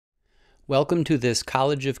Welcome to this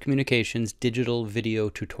College of Communications digital video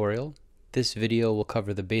tutorial. This video will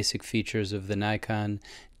cover the basic features of the Nikon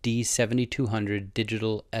D7200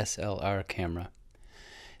 digital SLR camera.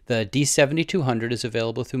 The D7200 is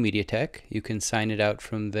available through MediaTek. You can sign it out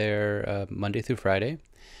from there Monday through Friday.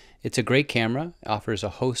 It's a great camera, offers a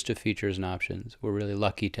host of features and options. We're really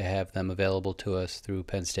lucky to have them available to us through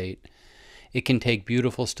Penn State. It can take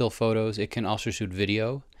beautiful still photos. It can also shoot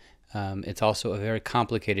video. It's also a very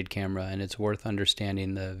complicated camera, and it's worth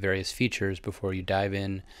understanding the various features before you dive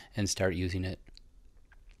in and start using it.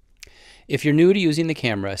 If you're new to using the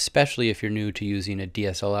camera, especially if you're new to using a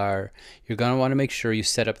DSLR, you're going to want to make sure you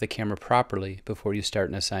set up the camera properly before you start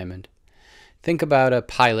an assignment. Think about a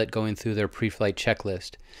pilot going through their pre-flight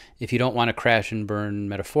checklist. If you don't want to crash and burn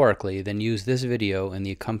metaphorically, then use this video and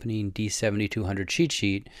the accompanying D7200 cheat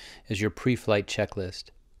sheet as your pre-flight checklist.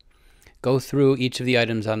 Go through each of the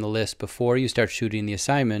items on the list before you start shooting the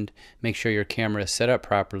assignment, make sure your camera is set up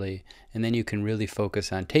properly, and then you can really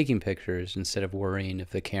focus on taking pictures instead of worrying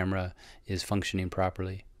if the camera is functioning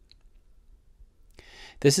properly.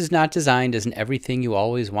 This is not designed as an everything you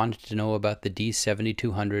always wanted to know about the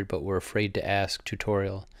D7200 but were afraid to ask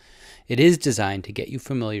tutorial. It is designed to get you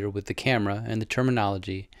familiar with the camera and the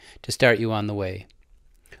terminology to start you on the way.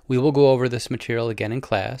 We will go over this material again in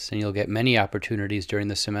class, and you'll get many opportunities during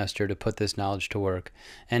the semester to put this knowledge to work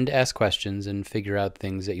and ask questions and figure out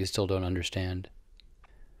things that you still don't understand.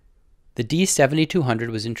 The D7200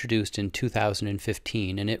 was introduced in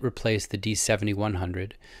 2015, and it replaced the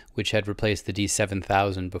D7100, which had replaced the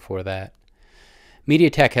D7000 before that.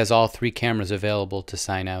 MediaTek has all three cameras available to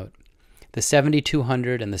sign out. The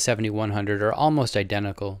 7200 and the 7100 are almost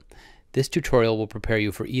identical. This tutorial will prepare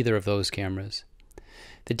you for either of those cameras.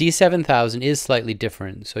 The D7000 is slightly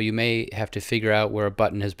different, so you may have to figure out where a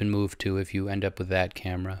button has been moved to if you end up with that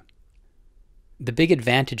camera. The big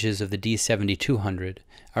advantages of the D7200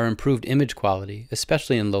 are improved image quality,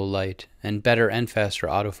 especially in low light, and better and faster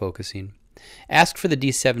autofocusing. Ask for the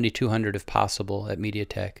D7200 if possible at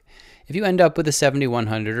MediaTek. If you end up with the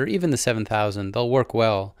 7100 or even the 7000, they'll work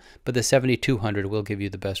well, but the 7200 will give you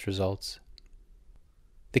the best results.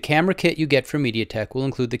 The camera kit you get from MediaTek will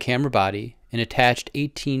include the camera body, an attached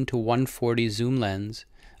 18-140 zoom lens,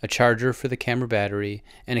 a charger for the camera battery,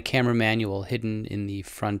 and a camera manual hidden in the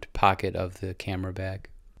front pocket of the camera bag.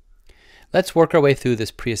 Let's work our way through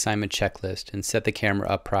this pre-assignment checklist and set the camera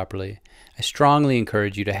up properly. I strongly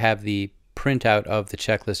encourage you to have the printout of the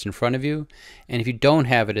checklist in front of you, and if you don't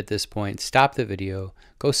have it at this point, stop the video,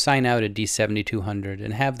 go sign out a D7200,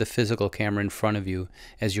 and have the physical camera in front of you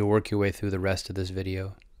as you work your way through the rest of this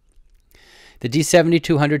video. The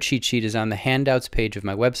D7200 cheat sheet is on the handouts page of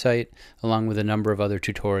my website, along with a number of other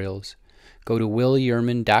tutorials. Go to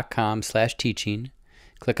willyerman.com/teaching,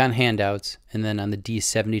 click on handouts, and then on the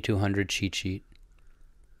D7200 cheat sheet.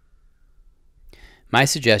 My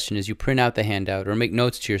suggestion is you print out the handout or make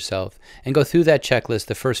notes to yourself and go through that checklist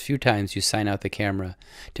the first few times you sign out the camera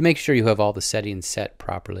to make sure you have all the settings set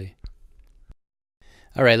properly.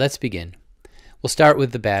 Alright, let's begin. We'll start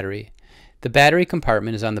with the battery. The battery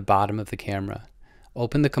compartment is on the bottom of the camera.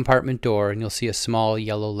 Open the compartment door and you'll see a small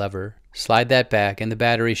yellow lever. Slide that back and the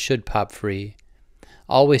battery should pop free.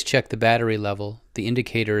 Always check the battery level. The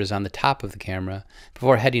indicator is on the top of the camera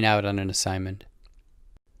before heading out on an assignment.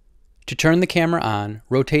 To turn the camera on,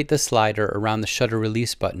 rotate the slider around the shutter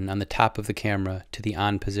release button on the top of the camera to the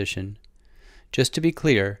on position. Just to be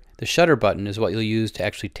clear, the shutter button is what you'll use to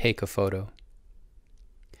actually take a photo.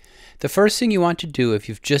 The first thing you want to do if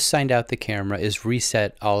you've just signed out the camera is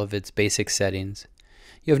reset all of its basic settings.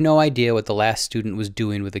 You have no idea what the last student was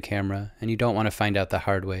doing with the camera, and you don't want to find out the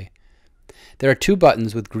hard way. There are two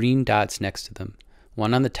buttons with green dots next to them,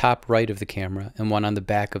 one on the top right of the camera and one on the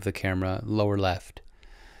back of the camera, lower left.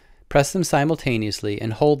 Press them simultaneously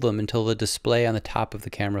and hold them until the display on the top of the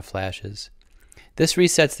camera flashes. This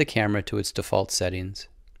resets the camera to its default settings.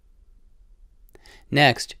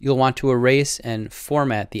 Next, you'll want to erase and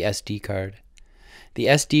format the SD card. The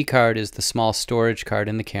SD card is the small storage card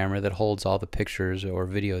in the camera that holds all the pictures or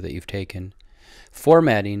video that you've taken.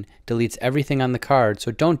 Formatting deletes everything on the card,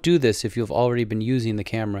 so don't do this if you've already been using the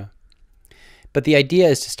camera. But the idea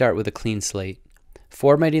is to start with a clean slate.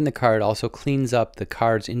 Formatting the card also cleans up the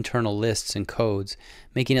card's internal lists and codes,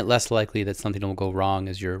 making it less likely that something will go wrong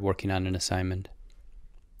as you're working on an assignment.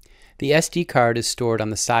 The SD card is stored on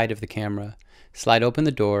the side of the camera. Slide open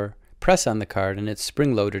the door, press on the card, and it's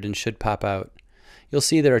spring-loaded and should pop out. You'll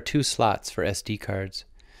see there are two slots for SD cards.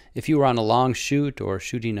 If you were on a long shoot or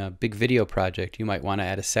shooting a big video project, you might want to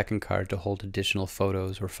add a second card to hold additional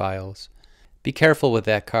photos or files. Be careful with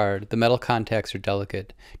that card. The metal contacts are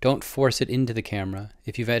delicate. Don't force it into the camera.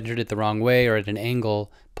 If you've entered it the wrong way or at an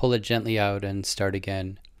angle, pull it gently out and start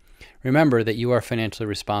again. Remember that you are financially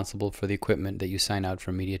responsible for the equipment that you sign out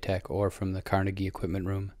from MediaTek or from the Carnegie Equipment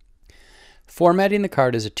Room. Formatting the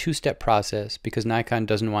card is a two-step process because Nikon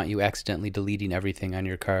doesn't want you accidentally deleting everything on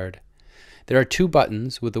your card. There are two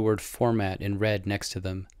buttons with the word Format in red next to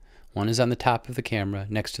them. One is on the top of the camera,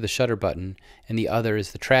 next to the shutter button, and the other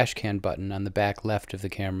is the trash can button on the back left of the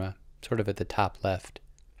camera, sort of at the top left.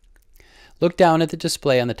 Look down at the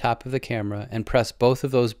display on the top of the camera and press both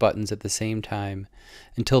of those buttons at the same time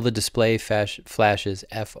until the display flashes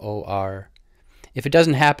FOR. If it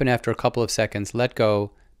doesn't happen after a couple of seconds, let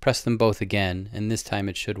go, press them both again, and this time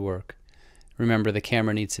it should work. Remember, the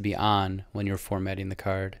camera needs to be on when you're formatting the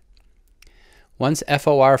card. Once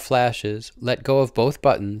FOR flashes, let go of both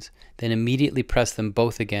buttons, then immediately press them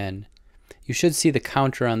both again. You should see the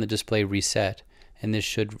counter on the display reset, and this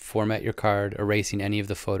should format your card, erasing any of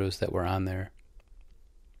the photos that were on there.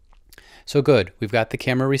 So good, we've got the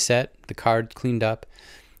camera reset, the card cleaned up.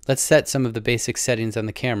 Let's set some of the basic settings on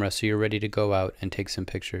the camera so you're ready to go out and take some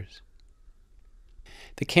pictures.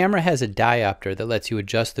 The camera has a diopter that lets you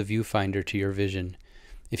adjust the viewfinder to your vision.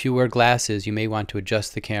 If you wear glasses, you may want to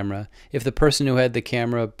adjust the camera. If the person who had the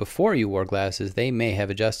camera before you wore glasses, they may have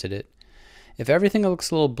adjusted it. If everything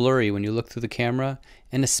looks a little blurry when you look through the camera,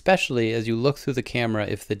 and especially as you look through the camera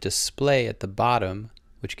if the display at the bottom,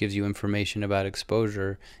 which gives you information about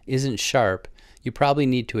exposure, isn't sharp, you probably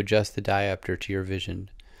need to adjust the diopter to your vision.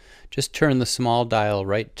 Just turn the small dial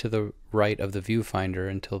right to the right of the viewfinder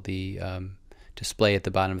until the display at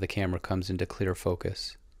the bottom of the camera comes into clear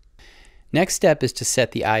focus. Next step is to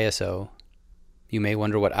set the ISO. You may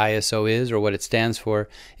wonder what ISO is or what it stands for.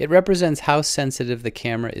 It represents how sensitive the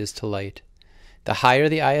camera is to light. The higher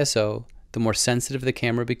the ISO, the more sensitive the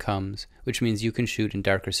camera becomes, which means you can shoot in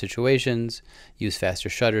darker situations, use faster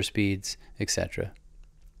shutter speeds, etc.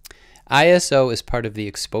 ISO is part of the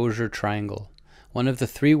exposure triangle, one of the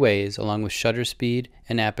three ways, along with shutter speed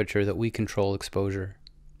and aperture, that we control exposure.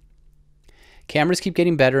 Cameras keep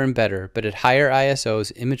getting better and better, but at higher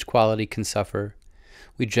ISOs, image quality can suffer.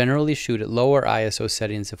 We generally shoot at lower ISO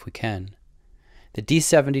settings if we can. The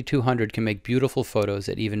D7200 can make beautiful photos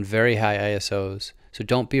at even very high ISOs, so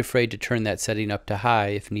don't be afraid to turn that setting up to high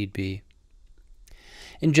if need be.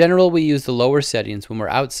 In general, we use the lower settings when we're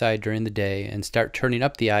outside during the day and start turning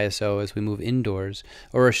up the ISO as we move indoors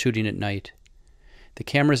or are shooting at night. The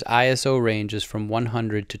camera's ISO range is from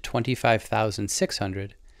 100 to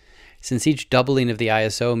 25,600. Since each doubling of the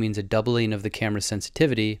ISO means a doubling of the camera's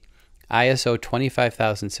sensitivity, ISO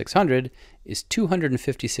 25,600 is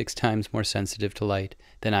 256 times more sensitive to light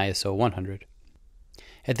than ISO 100.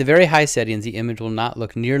 At the very high settings, the image will not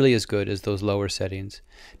look nearly as good as those lower settings.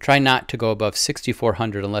 Try not to go above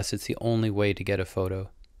 6400 unless it's the only way to get a photo.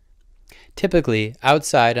 Typically,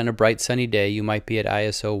 outside on a bright sunny day, you might be at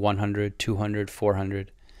ISO 100, 200,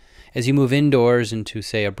 400. As you move indoors into,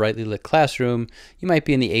 say, a brightly lit classroom, you might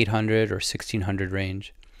be in the 800 or 1600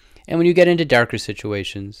 range. And when you get into darker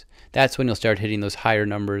situations, that's when you'll start hitting those higher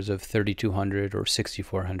numbers of 3200 or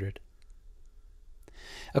 6400.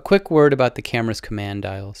 A quick word about the camera's command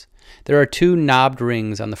dials. There are two knobbed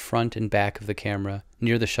rings on the front and back of the camera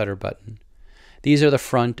near the shutter button. These are the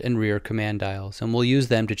front and rear command dials, and we'll use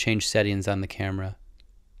them to change settings on the camera.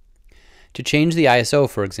 To change the ISO,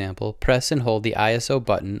 for example, press and hold the ISO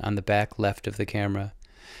button on the back left of the camera.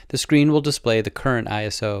 The screen will display the current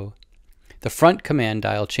ISO. The front command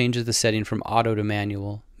dial changes the setting from auto to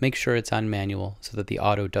manual. Make sure it's on manual so that the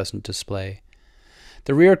auto doesn't display.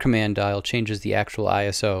 The rear command dial changes the actual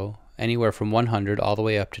ISO, anywhere from 100 all the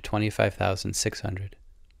way up to 25,600.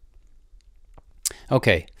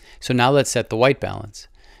 Okay, so now let's set the white balance.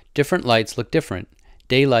 Different lights look different.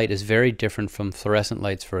 Daylight is very different from fluorescent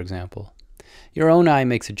lights, for example. Your own eye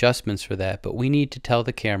makes adjustments for that, but we need to tell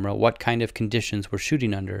the camera what kind of conditions we're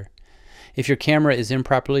shooting under. If your camera is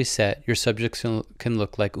improperly set, your subjects can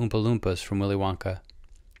look like Oompa Loompas from Willy Wonka.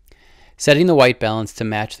 Setting the white balance to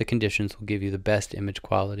match the conditions will give you the best image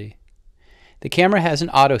quality. The camera has an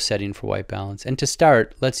auto setting for white balance, and to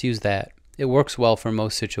start, let's use that. It works well for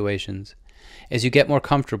most situations. As you get more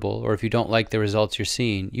comfortable, or if you don't like the results you're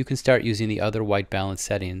seeing, you can start using the other white balance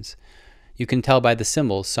settings. You can tell by the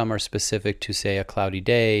symbols some are specific to, say, a cloudy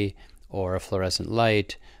day, or a fluorescent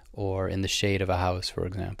light, or in the shade of a house, for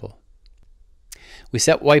example. We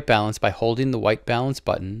set white balance by holding the white balance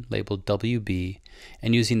button, labeled WB,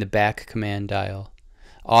 and using the back command dial.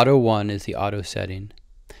 Auto 1 is the auto setting.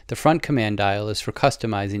 The front command dial is for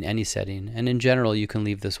customizing any setting, and in general you can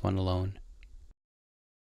leave this one alone.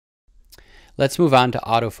 Let's move on to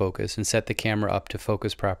autofocus and set the camera up to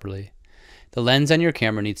focus properly. The lens on your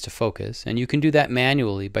camera needs to focus, and you can do that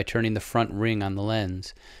manually by turning the front ring on the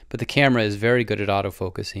lens, but the camera is very good at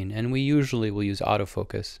autofocusing, and we usually will use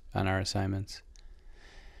autofocus on our assignments.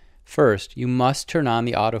 First, you must turn on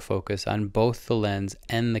the autofocus on both the lens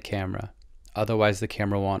and the camera, otherwise the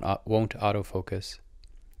camera won't autofocus.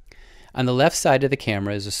 On the left side of the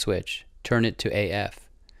camera is a switch. Turn it to AF.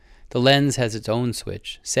 The lens has its own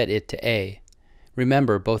switch. Set it to A.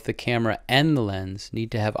 Remember, both the camera and the lens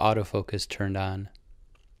need to have autofocus turned on.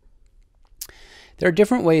 There are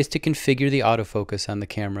different ways to configure the autofocus on the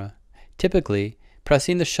camera. Typically,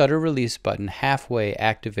 pressing the shutter release button halfway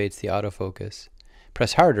activates the autofocus.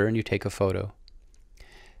 Press harder and you take a photo.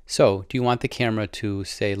 So, do you want the camera to,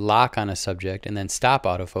 say, lock on a subject and then stop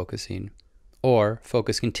autofocusing? Or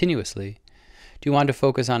focus continuously? Do you want to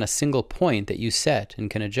focus on a single point that you set and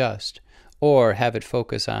can adjust? Or have it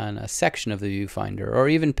focus on a section of the viewfinder, or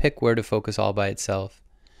even pick where to focus all by itself?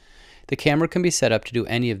 The camera can be set up to do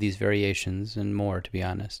any of these variations, and more, to be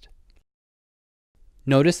honest.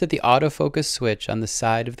 Notice that the autofocus switch on the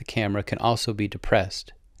side of the camera can also be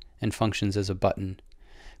depressed, and functions as a button.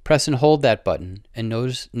 Press and hold that button, and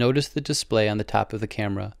notice the display on the top of the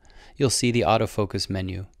camera. You'll see the autofocus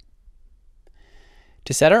menu.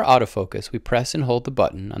 To set our autofocus, we press and hold the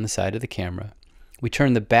button on the side of the camera. We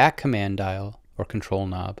turn the back command dial, or control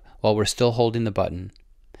knob, while we're still holding the button.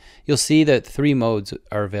 You'll see that 3 modes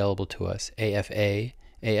are available to us: AFA,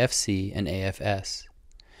 AFC, and AFS.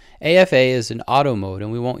 AFA is an auto mode,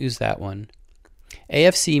 and we won't use that one.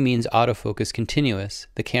 AFC means autofocus continuous.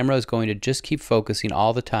 The camera is going to just keep focusing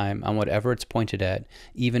all the time on whatever it's pointed at,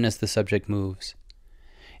 even as the subject moves.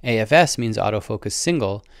 AFS means autofocus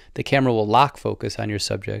single. The camera will lock focus on your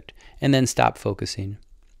subject and then stop focusing.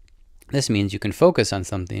 This means you can focus on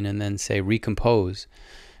something and then say recompose.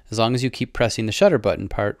 As long as you keep pressing the shutter button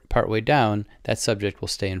partway down, that subject will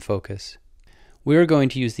stay in focus. We are going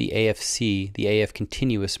to use the AFC, the AF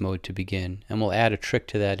continuous mode, to begin, and we'll add a trick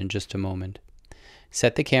to that in just a moment.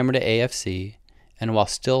 Set the camera to AFC, and while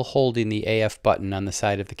still holding the AF button on the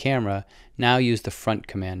side of the camera, now use the front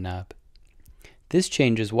command knob. This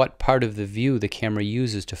changes what part of the view the camera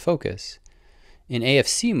uses to focus. In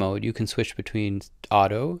AFC mode, you can switch between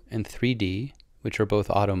auto and 3D, which are both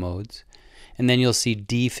auto modes, and then you'll see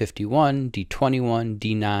D51, D21,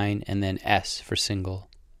 D9, and then S for single.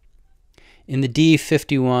 In the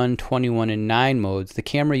D51, 21, and 9 modes, the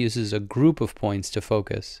camera uses a group of points to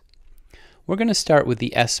focus. We're going to start with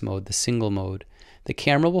the S mode, the single mode. The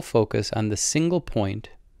camera will focus on the single point.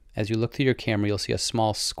 As you look through your camera, you'll see a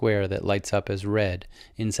small square that lights up as red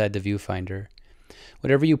inside the viewfinder.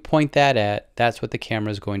 Whatever you point that at, that's what the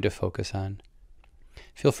camera is going to focus on.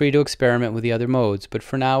 Feel free to experiment with the other modes, but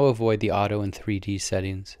for now avoid the auto and 3D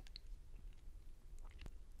settings.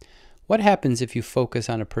 What happens if you focus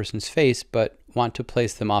on a person's face but want to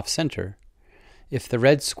place them off center? If the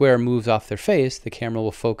red square moves off their face, the camera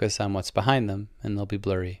will focus on what's behind them and they'll be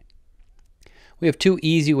blurry. We have 2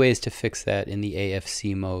 easy ways to fix that in the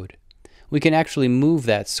AFC mode. We can actually move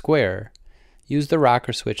that square. Use the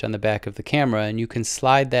rocker switch on the back of the camera and you can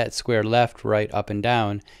slide that square left, right, up, and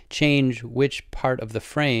down, change which part of the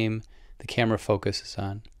frame the camera focuses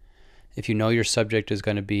on. If you know your subject is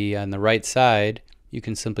going to be on the right side, you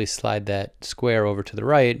can simply slide that square over to the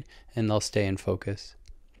right and they'll stay in focus.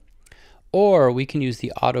 Or we can use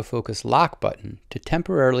the autofocus lock button to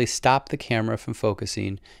temporarily stop the camera from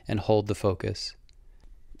focusing and hold the focus.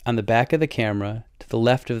 On the back of the camera, to the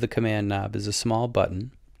left of the command knob, is a small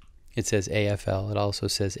button. It says AFL. It also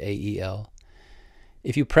says AEL.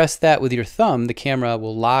 If you press that with your thumb, the camera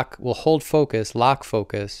will hold focus, lock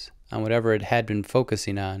focus on whatever it had been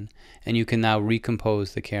focusing on, and you can now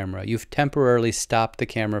recompose the camera. You've temporarily stopped the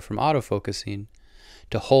camera from autofocusing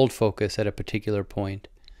to hold focus at a particular point.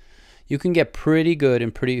 You can get pretty good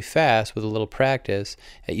and pretty fast with a little practice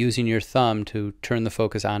at using your thumb to turn the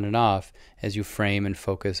focus on and off as you frame and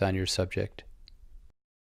focus on your subject.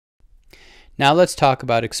 Now let's talk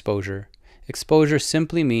about exposure. Exposure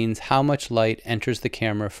simply means how much light enters the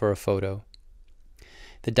camera for a photo.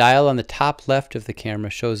 The dial on the top left of the camera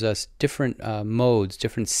shows us different modes,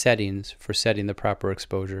 different settings for setting the proper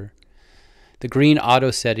exposure. The green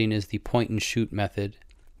auto setting is the point and shoot method.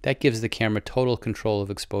 That gives the camera total control of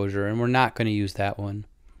exposure, and we're not going to use that one.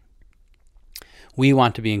 We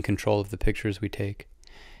want to be in control of the pictures we take.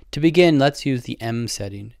 To begin, let's use the M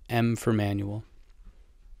setting, M for manual.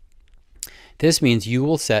 This means you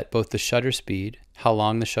will set both the shutter speed, how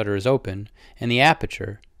long the shutter is open, and the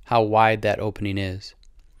aperture, how wide that opening is.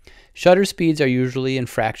 Shutter speeds are usually in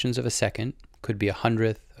fractions of a second, could be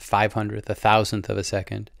 100th, 500th, 1,000th of a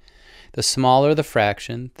second. The smaller the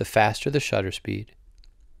fraction, the faster the shutter speed.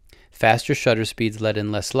 Faster shutter speeds let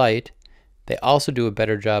in less light. They also do a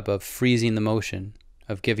better job of freezing the motion,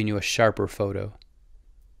 of giving you a sharper photo.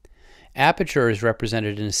 Aperture is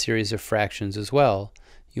represented in a series of fractions as well.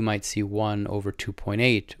 You might see 1 over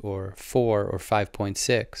 2.8 or 4 or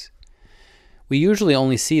 5.6. We usually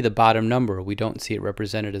only see the bottom number. We don't see it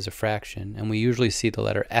represented as a fraction, and we usually see the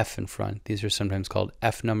letter F in front. These are sometimes called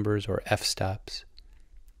F numbers or F stops.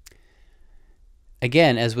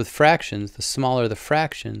 Again, as with fractions, the smaller the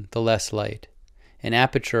fraction, the less light. An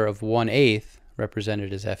aperture of 1/8,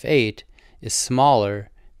 represented as f8, is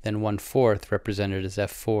smaller than 1/4, represented as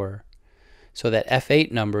f4. So that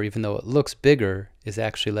f8 number, even though it looks bigger, is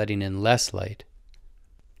actually letting in less light.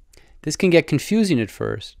 This can get confusing at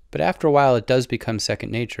first, but after a while it does become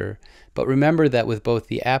second nature. But remember that with both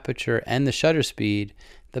the aperture and the shutter speed,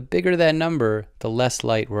 the bigger that number, the less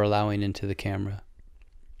light we're allowing into the camera.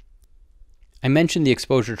 I mentioned the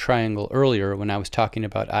exposure triangle earlier when I was talking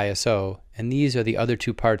about ISO, and these are the other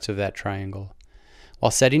two parts of that triangle.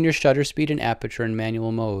 While setting your shutter speed and aperture in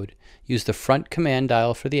manual mode, use the front command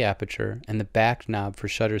dial for the aperture and the back knob for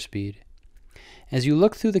shutter speed. As you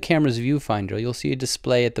look through the camera's viewfinder, you'll see a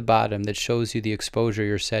display at the bottom that shows you the exposure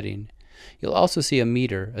you're setting. You'll also see a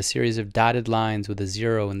meter, a series of dotted lines with a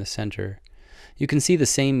 0 in the center. You can see the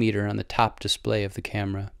same meter on the top display of the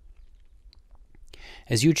camera.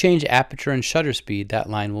 As you change aperture and shutter speed, that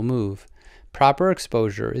line will move. Proper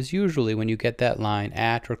exposure is usually when you get that line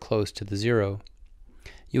at or close to the 0.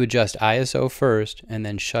 You adjust ISO first and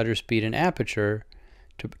then shutter speed and aperture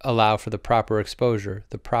to allow for the proper exposure,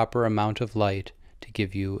 the proper amount of light to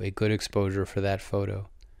give you a good exposure for that photo.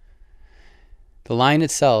 The line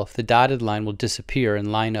itself, the dotted line, will disappear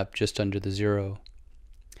and line up just under the 0.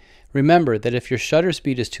 Remember that if your shutter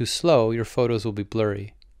speed is too slow, your photos will be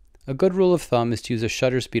blurry. A good rule of thumb is to use a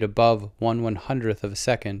shutter speed above 1/100th of a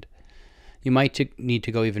second. You might need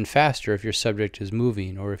to go even faster if your subject is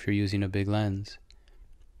moving or if you're using a big lens.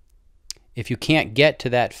 If you can't get to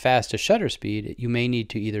that fast a shutter speed, you may need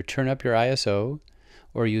to either turn up your ISO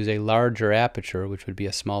or use a larger aperture, which would be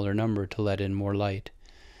a smaller number, to let in more light.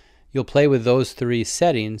 You'll play with those three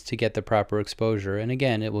settings to get the proper exposure, and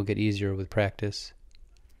again, it will get easier with practice.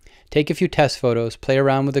 Take a few test photos, play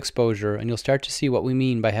around with exposure, and you'll start to see what we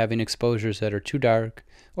mean by having exposures that are too dark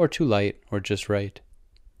or too light or just right.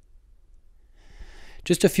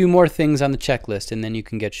 Just a few more things on the checklist and then you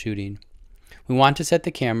can get shooting. We want to set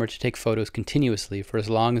the camera to take photos continuously for as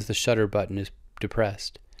long as the shutter button is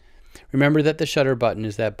depressed. Remember that the shutter button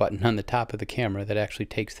is that button on the top of the camera that actually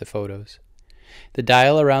takes the photos. The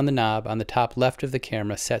dial around the knob on the top left of the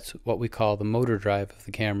camera sets what we call the motor drive of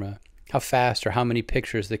the camera, how fast or how many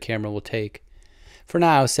pictures the camera will take. For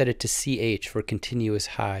now, set it to CH for continuous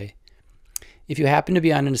high. If you happen to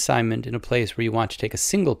be on an assignment in a place where you want to take a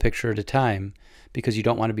single picture at a time, because you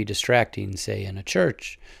don't want to be distracting, say in a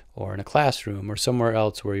church or in a classroom or somewhere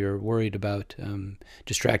else where you're worried about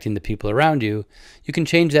distracting the people around you, you can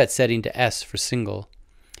change that setting to S for single,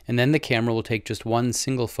 and then the camera will take just one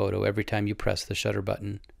single photo every time you press the shutter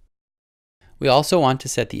button. We also want to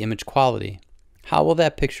set the image quality. How will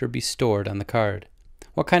that picture be stored on the card?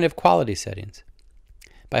 What kind of quality settings?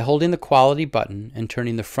 By holding the quality button and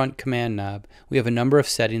turning the front command knob, we have a number of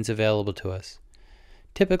settings available to us.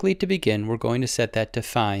 Typically, to begin, we're going to set that to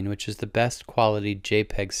fine, which is the best quality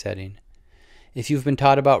JPEG setting. If you've been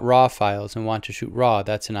taught about RAW files and want to shoot RAW,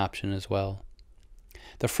 that's an option as well.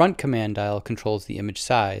 The front command dial controls the image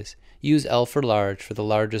size. Use L for large for the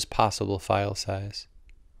largest possible file size.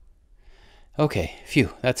 Okay,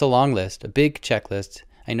 phew, that's a long list, a big checklist.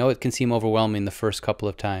 I know it can seem overwhelming the first couple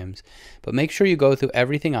of times, but make sure you go through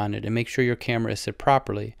everything on it and make sure your camera is set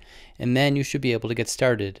properly, and then you should be able to get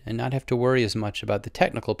started and not have to worry as much about the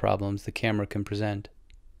technical problems the camera can present.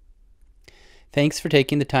 Thanks for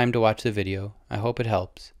taking the time to watch the video. I hope it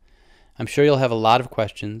helps. I'm sure you'll have a lot of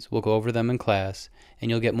questions. We'll go over them in class,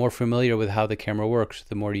 and you'll get more familiar with how the camera works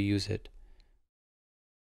the more you use it.